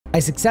I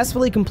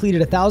successfully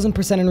completed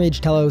 1000%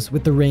 Enraged Telos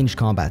with the ranged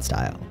combat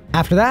style.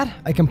 After that,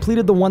 I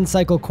completed the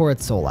 1-cycle Korath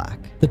Solak.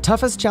 The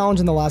toughest challenge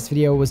in the last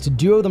video was to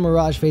duo the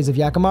Mirage phase of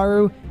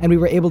Yakamaru, and we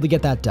were able to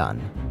get that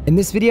done. In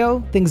this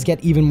video, things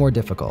get even more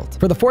difficult.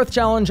 For the 4th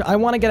challenge, I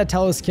want to get a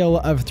Telos kill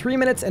of 3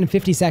 minutes and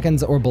 50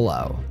 seconds or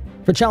below.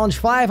 For challenge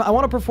 5, I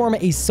want to perform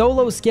a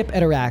solo skip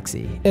at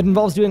araxxi. It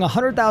involves doing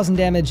 100,000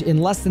 damage in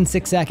less than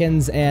 6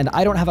 seconds, and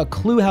I don't have a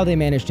clue how they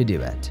managed to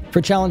do it. For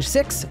challenge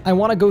 6, I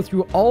want to go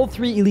through all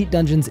 3 elite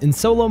dungeons in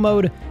solo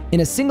mode in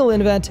a single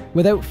event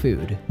without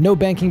food, no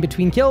banking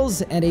between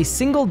kills, and a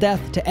single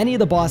death to any of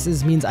the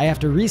bosses means I have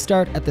to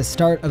restart at the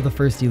start of the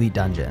first elite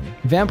dungeon.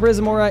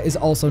 Vampirism aura is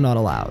also not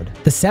allowed.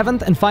 The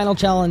 7th and final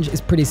challenge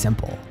is pretty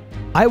simple.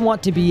 I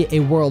want to be a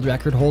world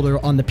record holder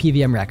on the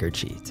PvM record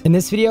sheet. In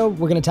this video,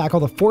 we're going to tackle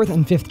the 4th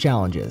and 5th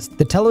challenges,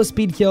 the Telos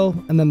speed kill,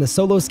 and then the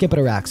solo skip at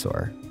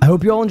araxxor. I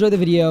hope you all enjoy the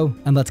video,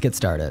 and let's get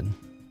started.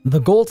 The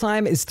goal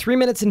time is 3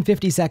 minutes and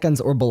 50 seconds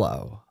or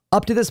below.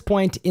 Up to this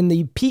point, in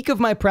the peak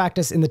of my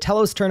practice in the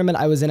Telos tournament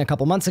I was in a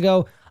couple months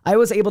ago, I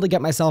was able to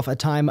get myself a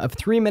time of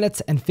 3 minutes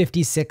and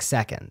 56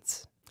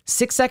 seconds.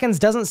 6 seconds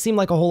doesn't seem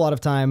like a whole lot of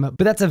time,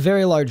 but that's a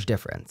very large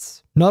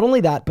difference. Not only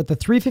that, but the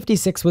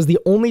 3:56 was the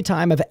only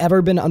time I've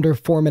ever been under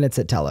 4 minutes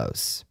at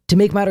Telos. To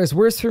make matters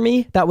worse for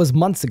me, that was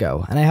months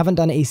ago, and I haven't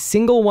done a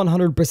single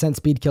 100%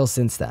 speed kill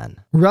since then.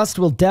 Rust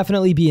will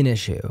definitely be an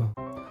issue.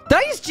 Did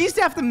I just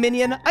G-staff the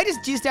minion? I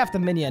just G-staffed the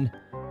minion.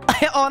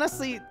 I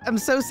honestly am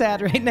so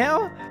sad right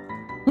now.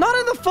 Not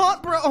in the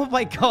font, bro. Oh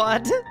my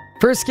god.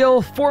 First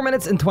skill, 4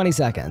 minutes and 20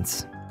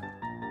 seconds.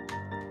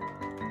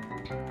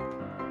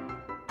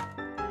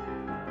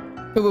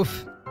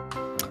 Oof.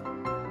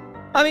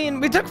 I mean,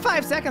 we took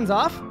 5 seconds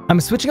off.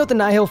 I'm switching out the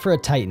Nihil for a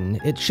Titan.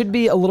 It should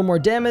be a little more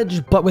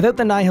damage, but without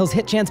the Nihil's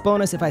hit chance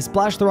bonus, if I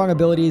splash the wrong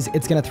abilities,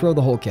 it's gonna throw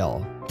the whole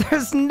kill.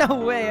 There's no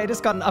way I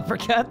just got an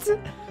uppercut.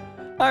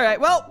 All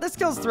right, well, this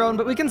kill's thrown,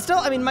 but we can still,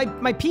 I mean, my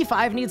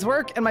P5 needs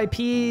work and my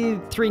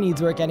P3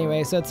 needs work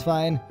anyway, so it's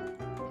fine.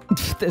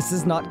 This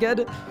is not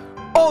good.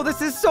 Oh,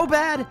 this is so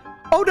bad.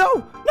 Oh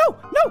no, no,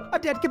 no,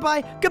 I'm dead,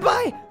 goodbye,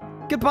 goodbye.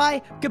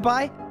 Goodbye,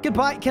 goodbye,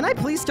 goodbye. Can I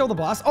please kill the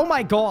boss? Oh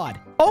my god.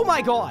 Oh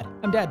my god.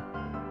 I'm dead.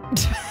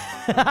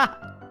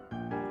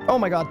 Oh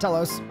my god,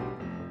 Telos.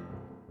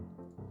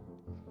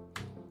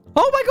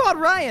 Oh my god,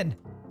 Ryan.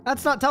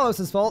 That's not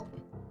Telos' fault.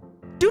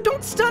 Dude,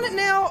 don't stun it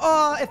now.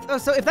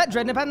 If that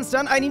Dreadnought hadn't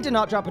stunned, I need to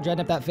not drop a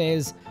Dreadnought that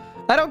phase.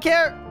 I don't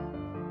care.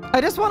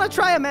 I just want to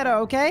try a meta,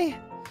 okay?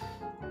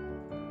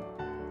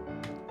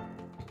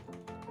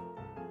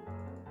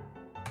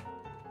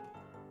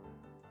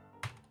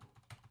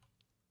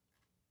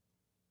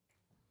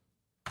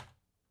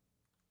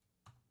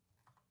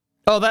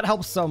 Oh, that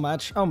helps so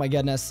much. Oh my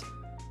goodness.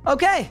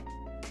 Okay.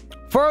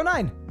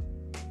 409.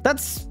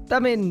 That's, I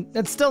mean,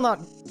 it's still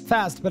not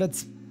fast, but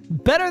it's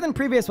better than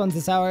previous ones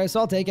this hour,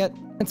 so I'll take it.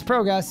 It's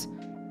progress.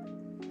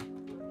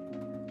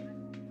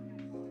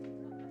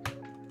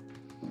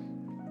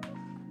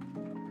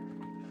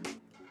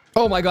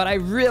 Oh my god, I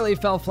really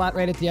fell flat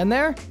right at the end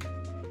there.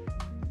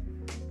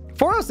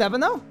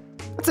 407 though.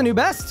 That's a new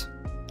best.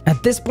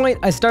 At this point,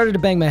 I started to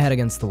bang my head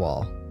against the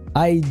wall.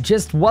 I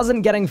just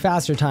wasn't getting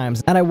faster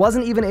times, and I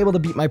wasn't even able to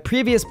beat my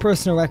previous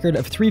personal record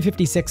of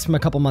 3:56 from a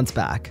couple months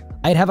back.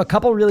 I'd have a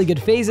couple really good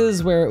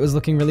phases where it was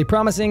looking really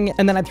promising,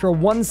 and then I'd throw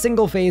one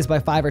single phase by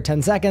 5 or 10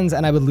 seconds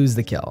and I would lose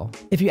the kill.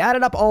 If you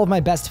added up all of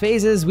my best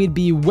phases, we'd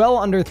be well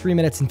under 3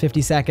 minutes and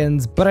 50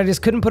 seconds, but I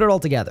just couldn't put it all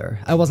together.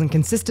 I wasn't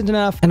consistent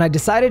enough, and I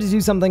decided to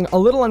do something a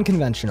little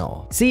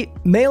unconventional. See,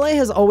 melee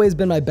has always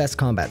been my best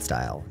combat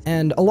style,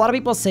 and a lot of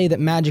people say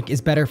that magic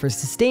is better for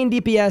sustained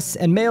DPS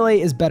and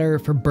melee is better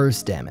for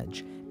burst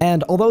damage.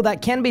 And although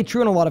that can be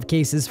true in a lot of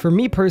cases, for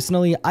me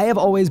personally, I have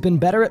always been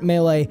better at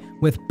melee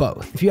with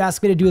both. If you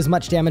ask me to do as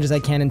much damage as I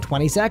can in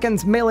 20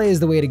 seconds, melee is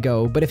the way to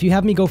go, but if you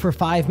have me go for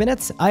 5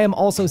 minutes, I am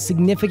also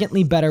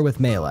significantly better with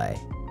melee.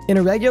 In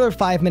a regular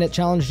 5-minute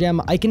challenge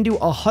gem, I can do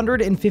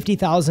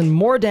 150,000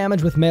 more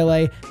damage with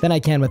melee than I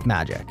can with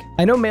magic.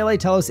 I know melee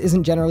Telos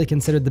isn't generally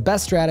considered the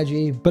best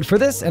strategy, but for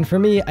this and for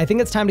me, I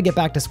think it's time to get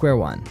back to square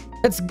one.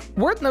 It's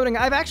worth noting,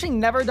 I've actually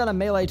never done a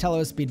melee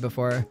Telos speed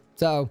before,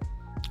 so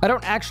I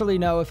don't actually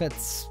know if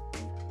it's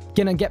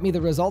gonna get me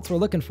the results we're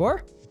looking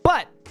for,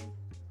 but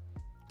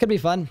could be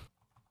fun.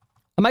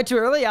 Am I too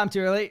early? Yeah, I'm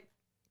too early.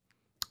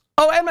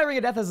 Oh, and my Ring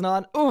of Death isn't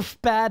on. Oof,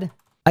 bad.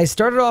 I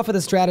started off with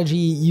a strategy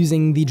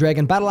using the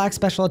Dragon Battle Axe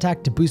special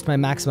attack to boost my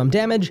maximum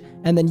damage,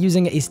 and then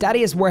using a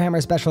Statius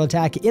Warhammer special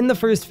attack in the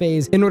first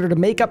phase in order to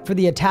make up for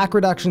the attack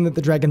reduction that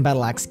the Dragon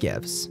Battle Axe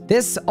gives.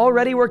 This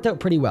already worked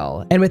out pretty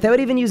well, and without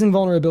even using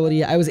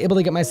vulnerability, I was able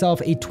to get myself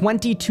a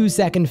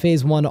 22-second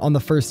phase 1 on the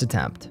first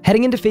attempt.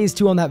 Heading into phase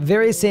 2 on that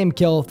very same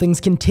kill,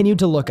 things continued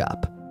to look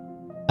up.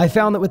 I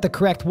found that with the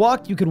correct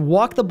walk, you could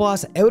walk the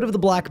boss out of the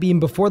black beam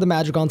before the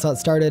magic onslaught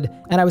started,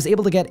 and I was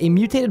able to get a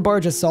mutated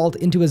barge assault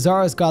into a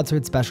Zara's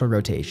Godsword special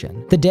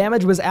rotation. The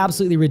damage was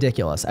absolutely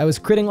ridiculous. I was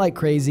critting like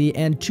crazy,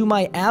 and to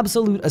my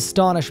absolute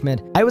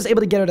astonishment, I was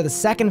able to get out of the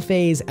second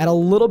phase at a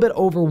little bit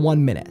over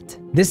 1 minute.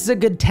 This is a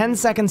good 10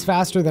 seconds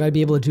faster than I'd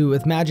be able to do it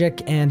with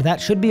magic, and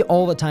that should be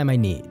all the time I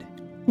need.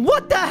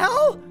 What the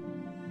hell?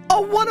 A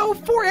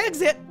 104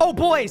 exit! Oh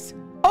boys!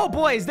 Oh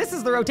boys, this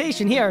is the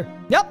rotation here.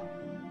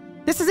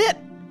 Yep, this is it.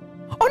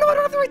 Oh no, I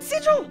don't have the right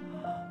sigil!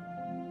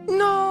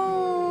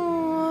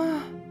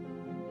 No.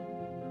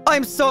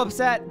 I'm so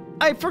upset.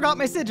 I forgot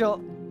my sigil.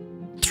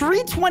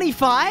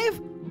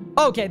 325?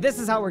 Okay, this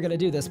is how we're gonna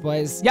do this,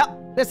 boys.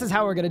 Yep, this is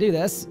how we're gonna do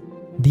this.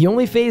 The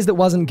only phase that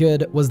wasn't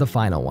good was the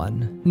final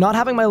one. Not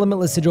having my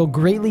limitless sigil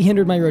greatly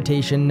hindered my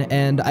rotation,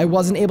 and I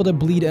wasn't able to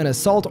bleed an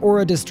assault or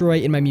a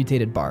destroy in my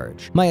mutated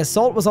barge. My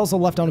assault was also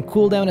left on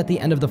cooldown at the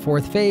end of the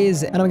 4th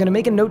phase, and I'm going to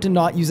make a note to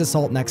not use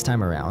assault next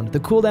time around. The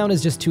cooldown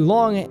is just too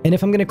long, and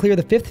if I'm going to clear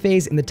the 5th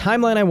phase in the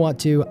timeline I want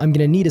to, I'm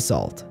going to need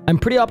assault. I'm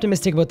pretty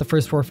optimistic about the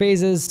first 4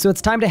 phases, so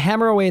it's time to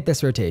hammer away at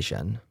this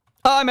rotation.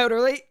 Oh, I'm out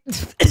early.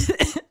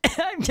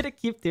 I'm going to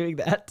keep doing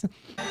that.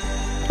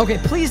 Okay,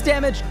 please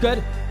damage.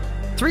 Good.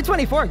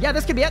 324. Yeah,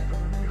 this could be it.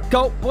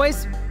 Go,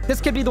 boys.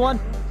 This could be the one.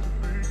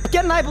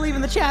 Get an I believe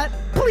in the chat.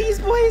 Please,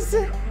 boys.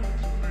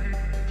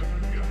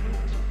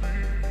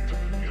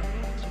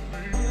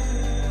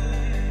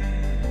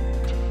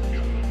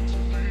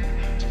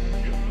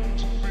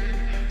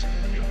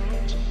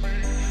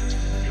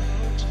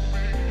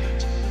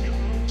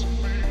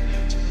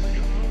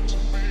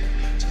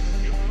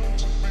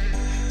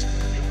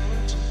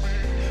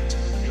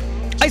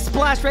 I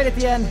splashed right at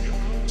the end.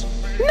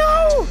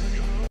 No!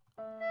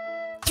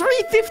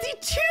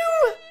 352!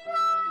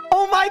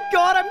 Oh my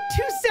god, I'm 2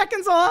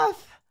 seconds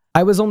off!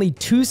 I was only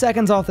 2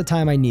 seconds off the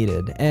time I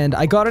needed, and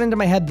I got it into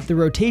my head that the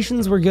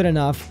rotations were good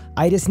enough.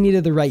 I just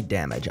needed the right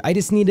damage. I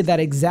just needed that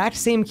exact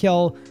same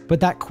kill, but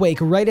that quake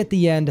right at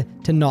the end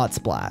to not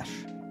splash.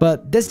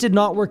 But this did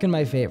not work in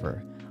my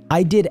favor.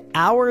 I did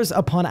hours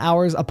upon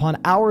hours upon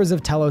hours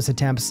of telos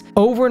attempts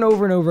over and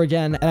over and over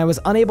again, and I was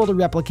unable to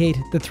replicate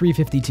the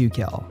 352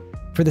 kill.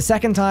 For the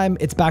second time,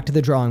 it's back to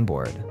the drawing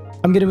board.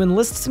 I'm going to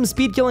enlist some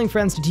speed killing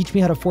friends to teach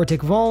me how to 4-tick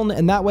vuln,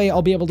 and that way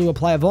I'll be able to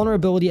apply a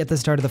vulnerability at the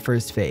start of the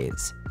first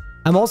phase.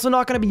 I'm also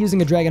not going to be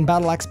using a Dragon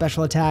Battle Axe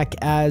special attack,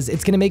 as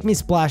it's going to make me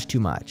splash too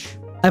much.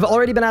 I've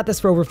already been at this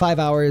for over 5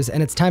 hours,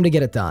 and it's time to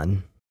get it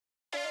done.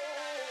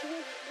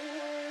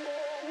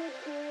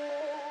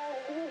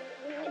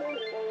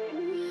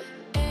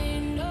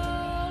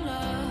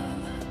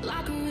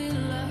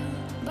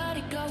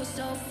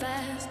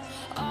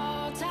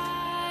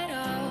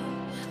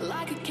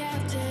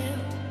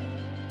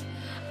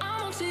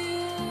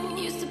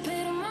 Used to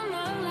pay to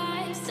my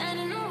life,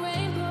 standing a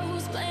rainbow,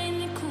 who's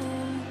playing it cool.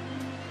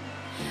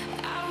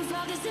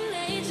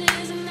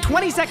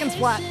 20 seconds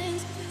flat.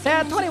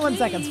 Yeah, 21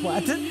 seconds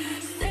flat.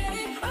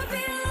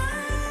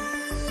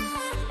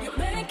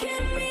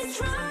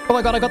 Oh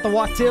my god, I got the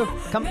walk too.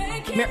 Come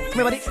here,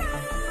 buddy.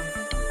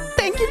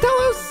 Thank you,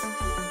 Telos.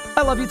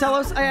 I love you,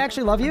 Telos. I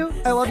actually love you.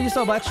 I love you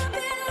so much.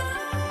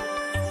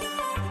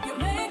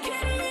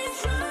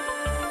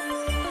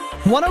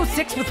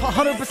 106 with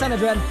 100%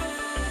 adrenaline.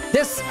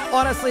 This,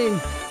 honestly,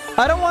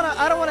 I don't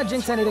wanna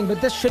jinx anything,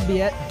 but this should be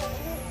it.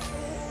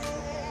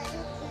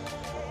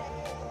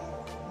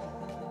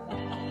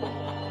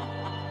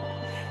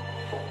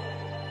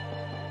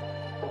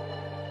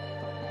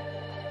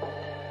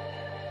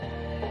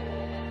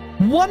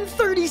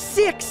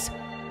 $136.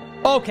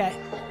 Okay.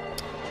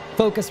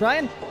 Focus,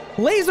 Ryan.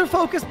 Laser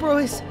focus,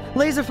 boys.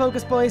 Laser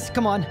focus, boys.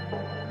 Come on.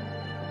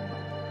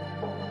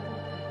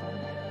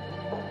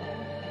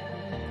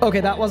 Okay,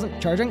 that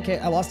wasn't charging. Okay,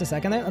 I lost a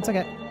second there. That's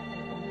okay.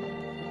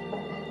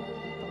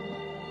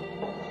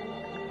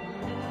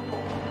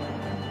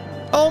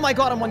 Oh my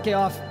god, I'm 1k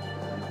off.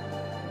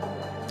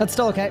 That's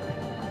still okay.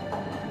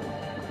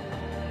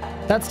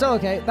 That's still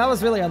okay. That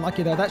was really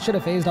unlucky though. That should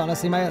have phased,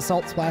 honestly. My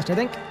assault splashed, I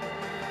think.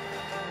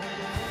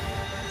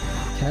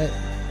 Okay.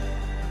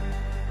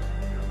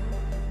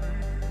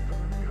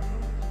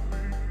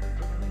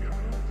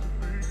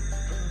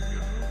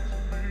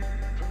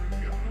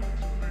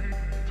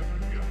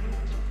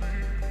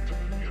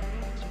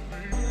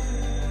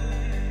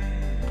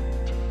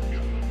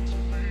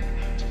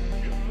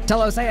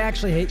 Telos, I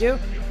actually hate you.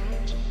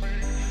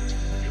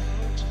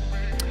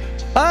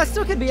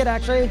 Still could be it,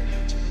 actually.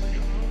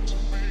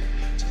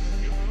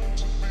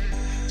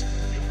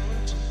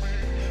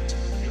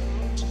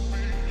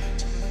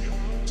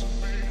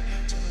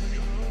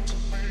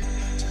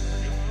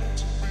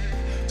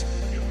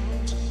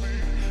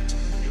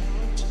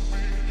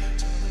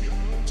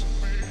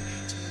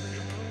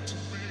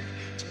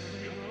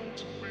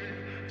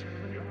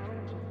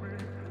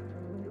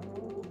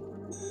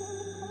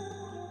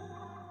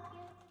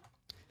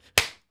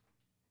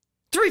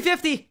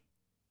 $350.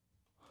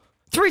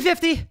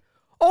 $350.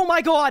 Oh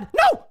my god.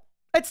 No!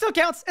 It still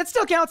counts. It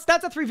still counts.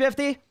 That's a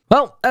 350.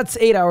 Well, that's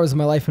 8 hours of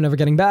my life I'm never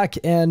getting back.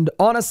 And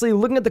honestly,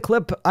 looking at the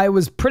clip, I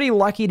was pretty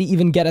lucky to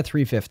even get a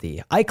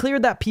 350. I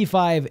cleared that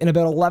P5 in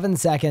about 11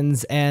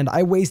 seconds, and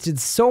I wasted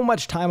so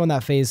much time on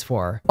that phase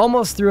 4.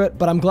 Almost through it,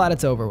 but I'm glad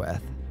it's over with.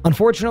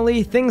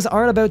 Unfortunately, things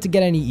aren't about to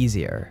get any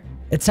easier.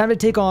 It's time to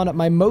take on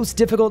my most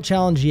difficult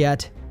challenge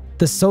yet,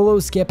 the solo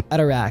skip at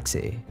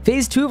araxxi.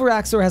 Phase 2 of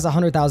araxxor has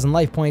 100,000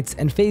 life points,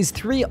 and Phase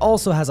 3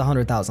 also has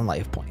 100,000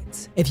 life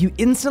points. If you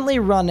instantly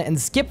run and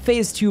skip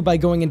Phase 2 by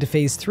going into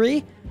Phase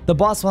 3, the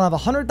boss will have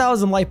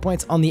 100,000 life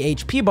points on the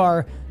HP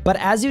bar, but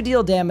as you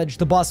deal damage,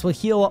 the boss will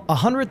heal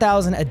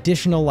 100,000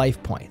 additional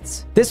life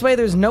points. This way,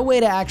 there's no way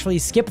to actually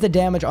skip the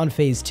damage on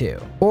Phase 2.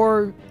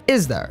 Or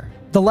is there?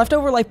 The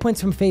leftover life points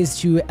from Phase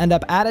 2 end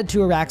up added to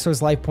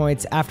araxxor's life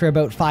points after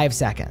about 5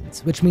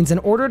 seconds, which means in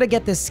order to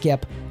get this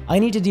skip, I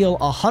need to deal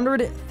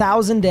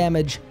 100,000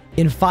 damage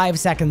in 5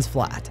 seconds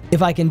flat.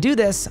 If I can do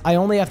this, I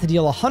only have to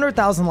deal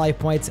 100,000 life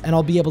points and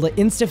I'll be able to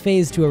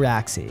insta-phase to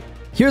araxxi.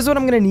 Here's what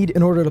I'm going to need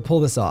in order to pull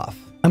this off.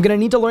 I'm going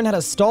to need to learn how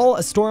to stall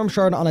a storm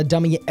shard on a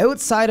dummy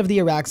outside of the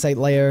araxxite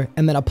layer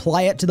and then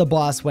apply it to the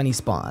boss when he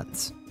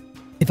spawns.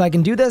 If I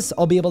can do this,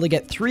 I'll be able to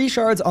get 3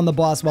 shards on the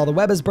boss while the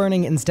web is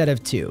burning instead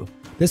of 2.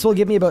 This will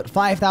give me about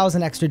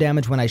 5,000 extra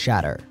damage when I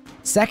shatter.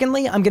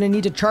 Secondly, I'm going to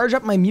need to charge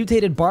up my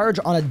mutated barge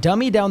on a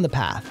dummy down the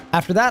path.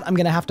 After that, I'm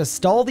going to have to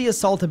stall the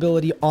assault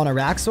ability on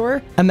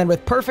araxxor, and then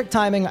with perfect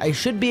timing, I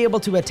should be able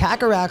to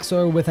attack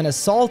araxxor with an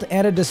assault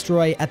and a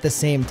destroy at the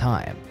same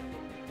time.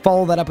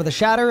 Follow that up with a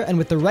shatter, and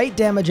with the right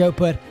damage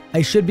output,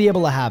 I should be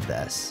able to have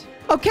this.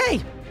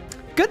 Okay.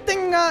 Good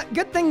thing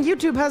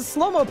YouTube has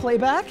slow-mo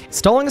playback.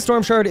 Stalling a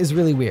storm shard is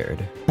really weird.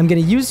 I'm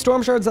going to use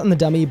storm shards on the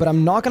dummy, but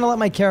I'm not going to let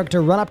my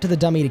character run up to the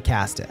dummy to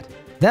cast it.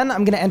 Then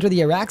I'm going to enter the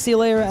araxxi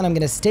layer, and I'm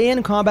going to stay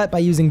in combat by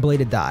using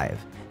bladed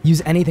dive.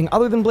 Use anything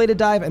other than bladed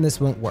dive, and this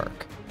won't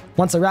work.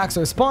 Once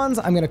araxxor spawns,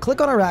 I'm going to click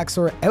on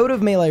araxxor out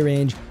of melee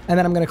range, and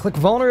then I'm going to click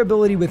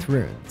vulnerability with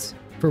runes.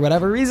 For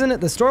whatever reason,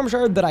 the storm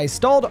shard that I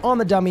stalled on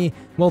the dummy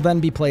will then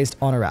be placed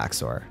on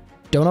araxxor.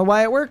 Don't know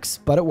why it works,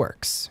 but it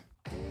works.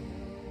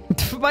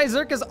 My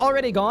Zerk is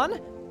already gone.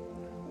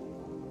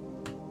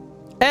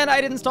 And I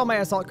didn't stall my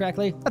assault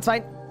correctly. That's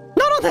fine.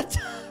 No, that's...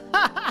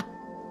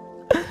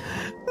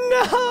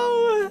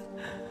 No!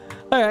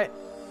 Alright.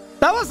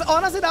 That was,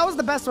 honestly, that was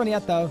the best one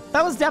yet, though.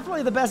 That was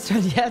definitely the best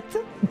one yet.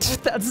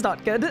 That's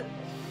not good.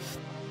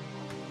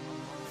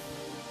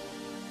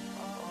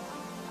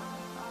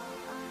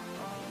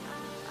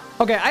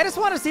 Okay, I just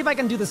want to see if I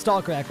can do the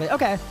stall correctly.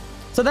 Okay.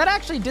 So that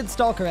actually did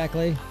stall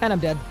correctly. And I'm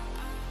dead.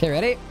 Okay,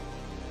 ready?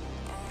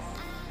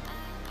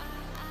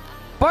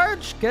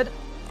 Barge! Good.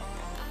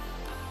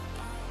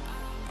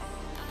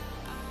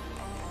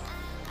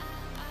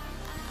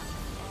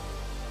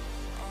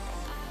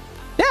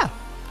 Yeah.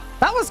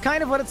 That was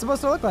kind of what it's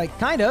supposed to look like.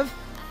 Kind of.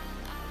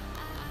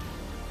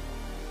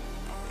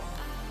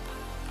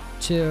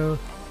 2.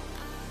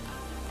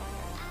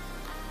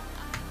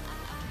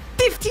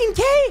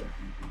 15K?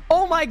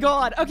 Oh my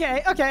god.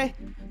 Okay, okay.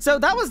 So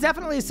that was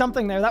definitely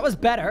something there. That was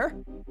better.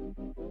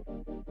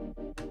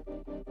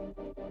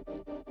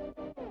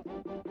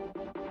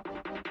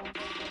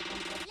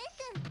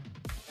 Listen.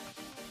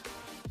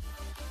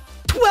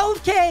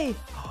 12K!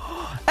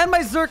 And my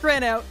Zerk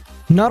ran out.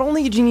 Not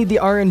only did you need the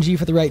RNG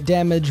for the right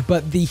damage,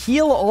 but the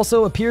heal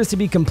also appears to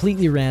be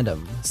completely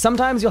random.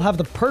 Sometimes you'll have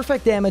the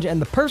perfect damage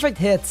and the perfect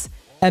hits,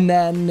 and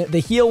then the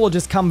heal will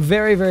just come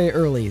very, very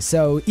early.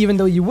 So even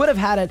though you would have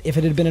had it if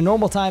it had been a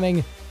normal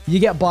timing, you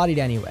get bodied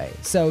anyway.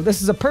 So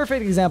this is a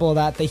perfect example of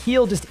that. The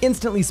heal just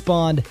instantly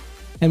spawned,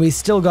 and we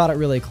still got it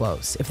really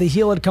close. If the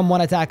heal had come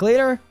one attack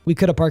later, we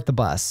could have parked the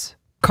bus.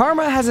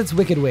 Karma has its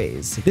wicked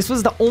ways. This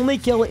was the only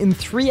kill in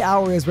 3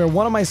 hours where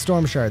one of my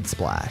storm shards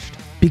splashed.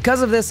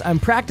 Because of this, I'm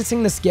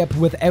practicing the skip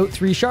without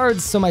 3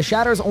 shards, so my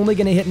shatter's only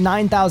going to hit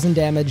 9,000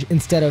 damage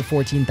instead of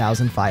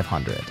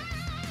 14,500.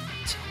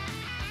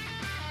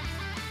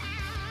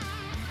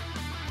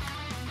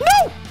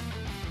 No!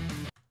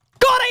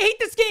 God, I hate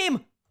this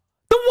game!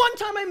 The one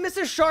time I miss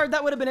a shard,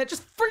 that would have been it.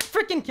 Just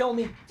freaking kill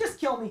me. Just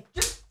kill me.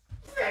 Just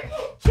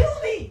freaking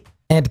kill me!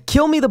 And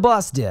kill me the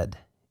boss did.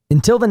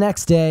 Until the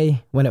next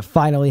day, when it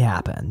finally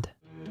happened.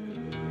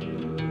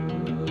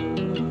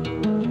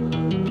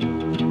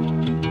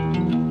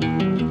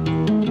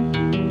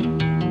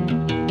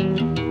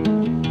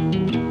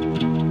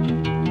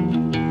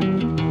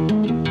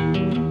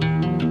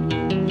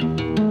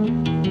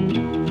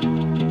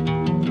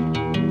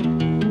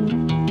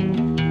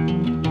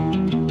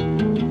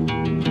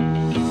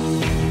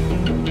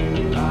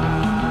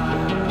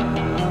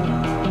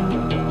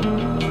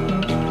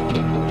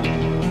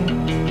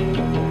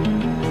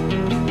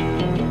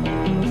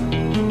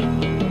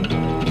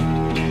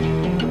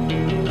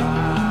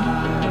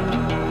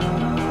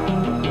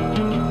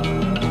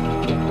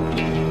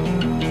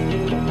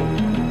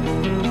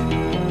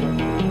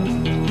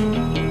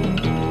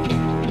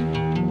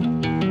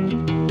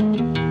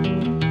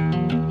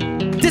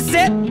 This is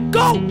it!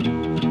 Go!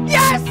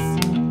 Yes!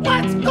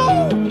 Let's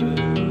go!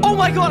 Oh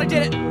my god, I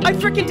did it! I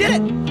freaking did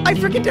it! I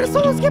freaking did a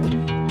solo skip!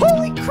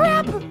 Holy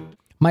crap!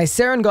 My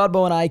Saren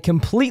Godbow and I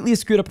completely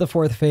screwed up the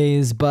 4th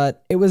phase,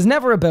 but it was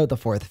never about the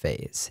 4th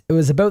phase. It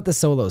was about the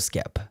solo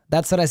skip.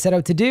 That's what I set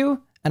out to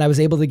do, and I was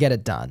able to get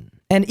it done.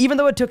 And even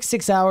though it took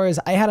 6 hours,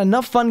 I had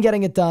enough fun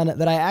getting it done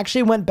that I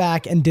actually went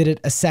back and did it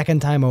a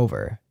second time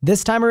over.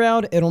 This time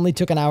around, it only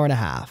took an hour and a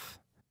half.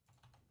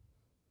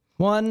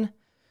 1,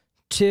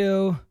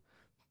 2,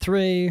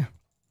 3,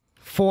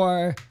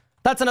 4.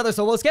 That's another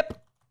solo skip.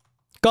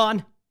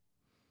 Gone.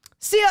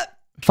 See ya!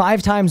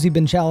 5 times we've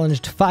been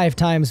challenged, 5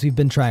 times we've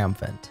been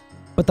triumphant.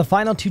 But the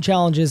final 2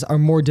 challenges are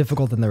more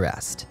difficult than the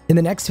rest. In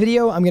the next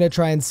video, I'm going to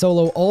try and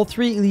solo all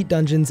 3 elite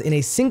dungeons in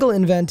a single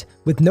invent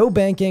with no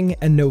banking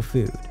and no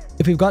food.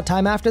 If we've got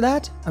time after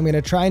that, I'm going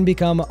to try and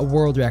become a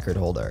world record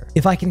holder.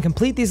 If I can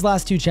complete these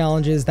last 2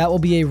 challenges, that will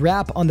be a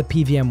wrap on the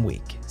PvM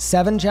week.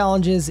 7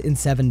 challenges in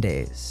 7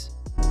 days.